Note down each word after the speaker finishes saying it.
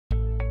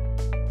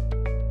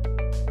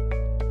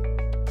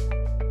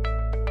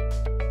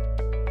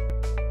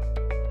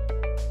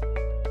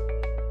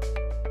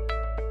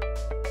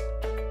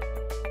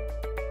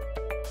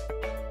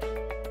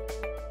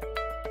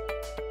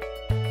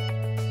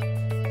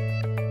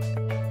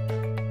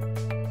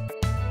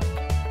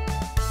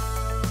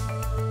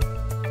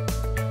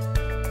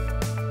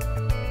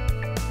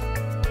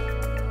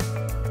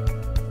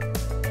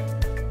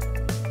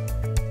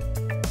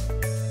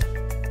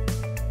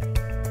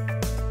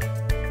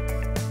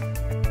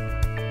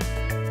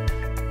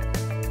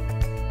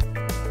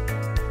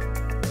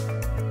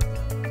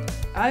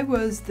I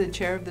was the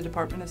chair of the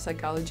Department of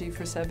Psychology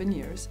for 7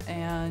 years,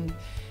 and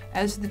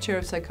as the chair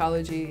of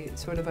psychology,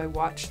 I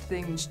watched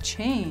things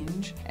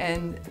change,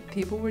 and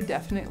people were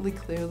definitely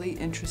clearly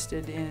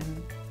interested in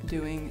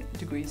doing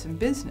degrees in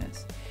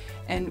business.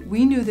 And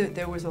we knew that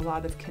there was a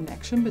lot of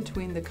connection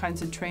between the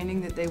kinds of training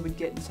that they would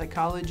get in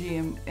psychology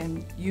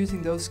and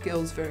using those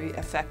skills very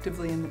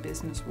effectively in the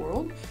business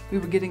world. We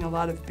were getting a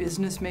lot of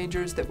business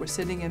majors that were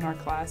sitting in our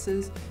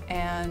classes,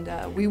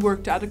 and we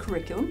worked out a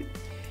curriculum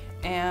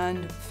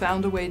and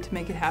found a way to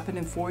make it happen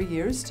in 4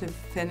 years to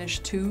finish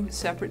 2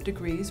 separate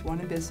degrees, one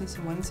in business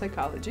and one in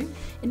psychology.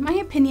 In my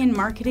opinion,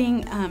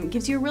 marketing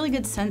gives you a really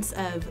good sense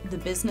of the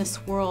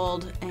business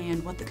world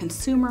and what the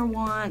consumer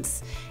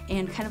wants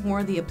and kind of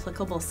more the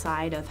applicable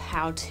side of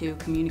how to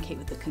communicate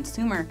with the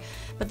consumer.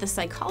 But the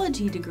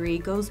psychology degree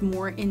goes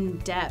more in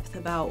depth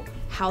about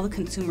how the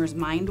consumer's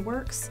mind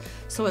works.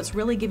 So it's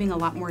really giving a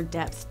lot more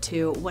depth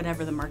to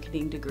whatever the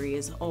marketing degree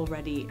is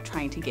already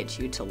trying to get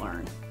you to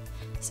learn.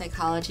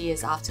 Psychology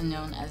is often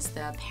known as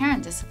the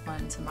parent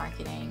discipline to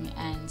marketing,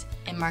 and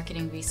in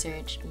marketing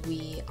research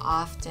we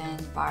often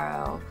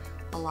borrow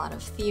a lot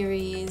of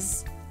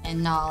theories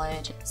and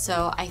knowledge.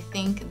 So I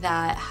think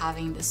that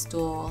having this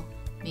dual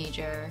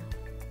major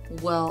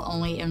will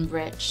only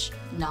enrich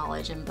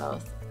knowledge in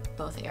both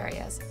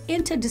areas.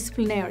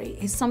 Interdisciplinary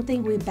is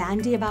something we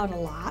bandy about a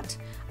lot,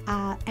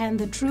 and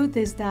the truth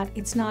is that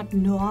it's not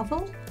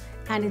novel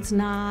and it's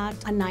not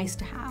a nice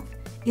to have.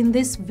 In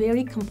this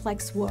very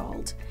complex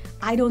world,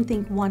 I don't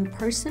think one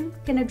person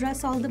can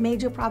address all the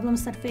major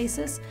problems that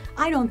faces.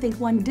 I don't think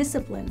one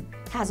discipline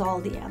has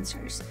all the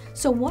answers.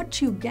 So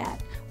what you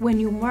get when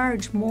you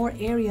merge more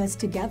areas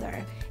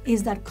together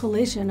is that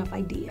collision of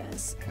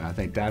ideas. And I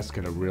think that's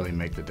going to really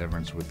make the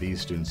difference with these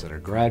students that are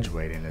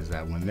graduating, is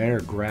that when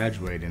they're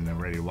graduating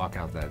and ready to walk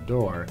out that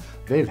door,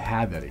 they've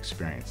had that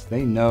experience.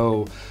 They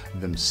know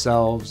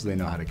themselves, they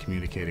know how to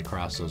communicate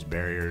across those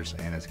barriers,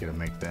 and it's going to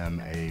make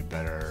them a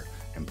better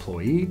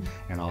employee,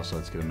 and also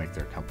it's going to make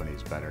their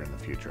companies better in the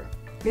future.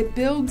 It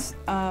builds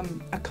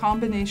a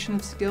combination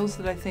of skills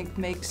that I think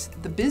makes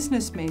the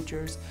business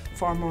majors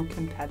far more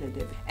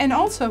competitive. And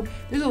also,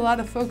 there's a lot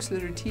of folks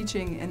that are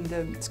teaching in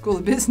the School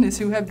of Business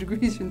who have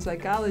degrees in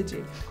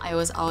psychology. I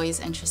was always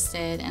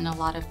interested in a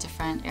lot of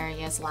different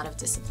areas, a lot of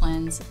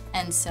disciplines,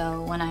 and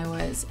so when I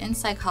was in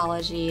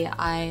psychology,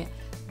 I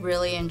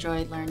really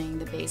enjoyed learning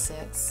the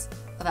basics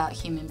about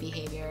human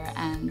behavior.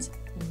 And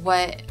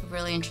what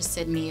really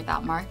interested me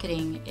about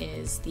marketing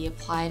is the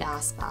applied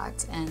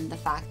aspect and the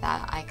fact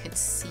that I could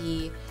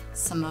see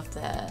some of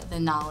the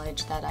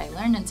knowledge that I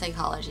learned in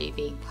psychology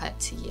being put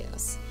to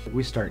use.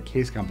 We start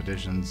case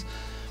competitions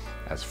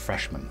as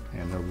freshmen,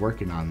 and they're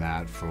working on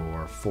that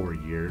for 4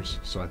 years.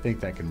 So I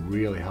think that can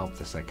really help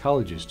the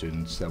psychology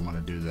students that want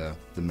to do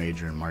the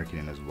major in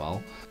marketing as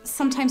well.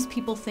 Sometimes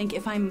people think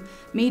if I'm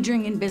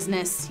majoring in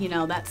business,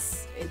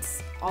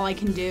 it's all I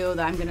can do,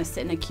 that I'm going to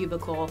sit in a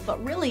cubicle.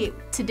 But really,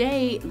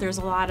 today there's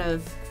a lot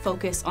of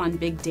focus on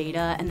big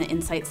data and the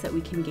insights that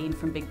we can gain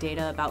from big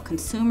data about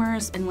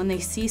consumers. And when they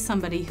see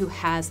somebody who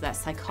has that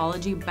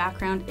psychology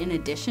background in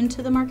addition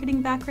to the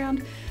marketing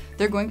background,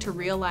 they're going to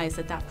realize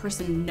that that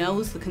person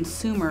knows the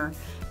consumer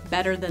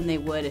better than they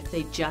would if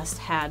they just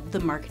had the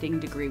marketing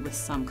degree with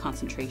some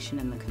concentration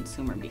in the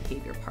consumer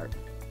behavior part.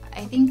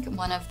 I think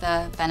one of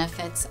the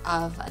benefits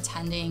of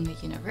attending a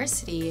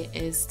university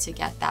is to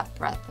get that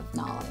breadth of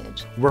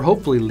knowledge. We're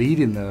hopefully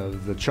leading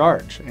the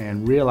charge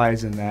and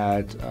realizing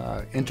that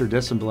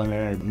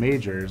interdisciplinary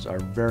majors are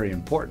very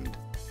important.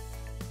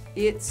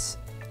 It's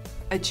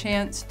a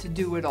chance to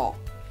do it all,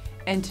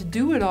 and to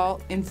do it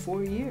all in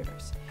 4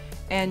 years.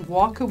 And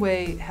walk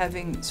away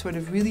having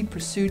really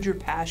pursued your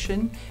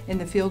passion in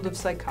the field of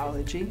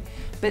psychology,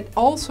 but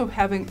also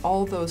having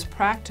all those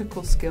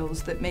practical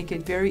skills that make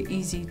it very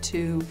easy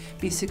to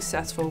be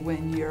successful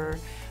when you're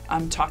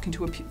talking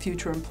to a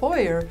future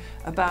employer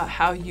about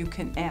how you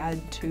can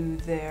add to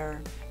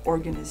their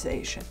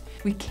organization.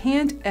 We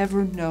can't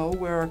ever know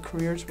where our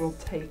careers will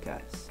take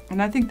us.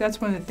 And I think that's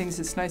one of the things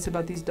that's nice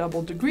about these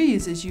double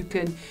degrees is you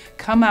can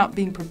come out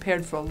being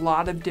prepared for a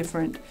lot of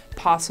different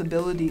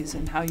possibilities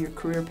and how your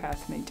career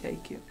path may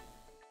take you.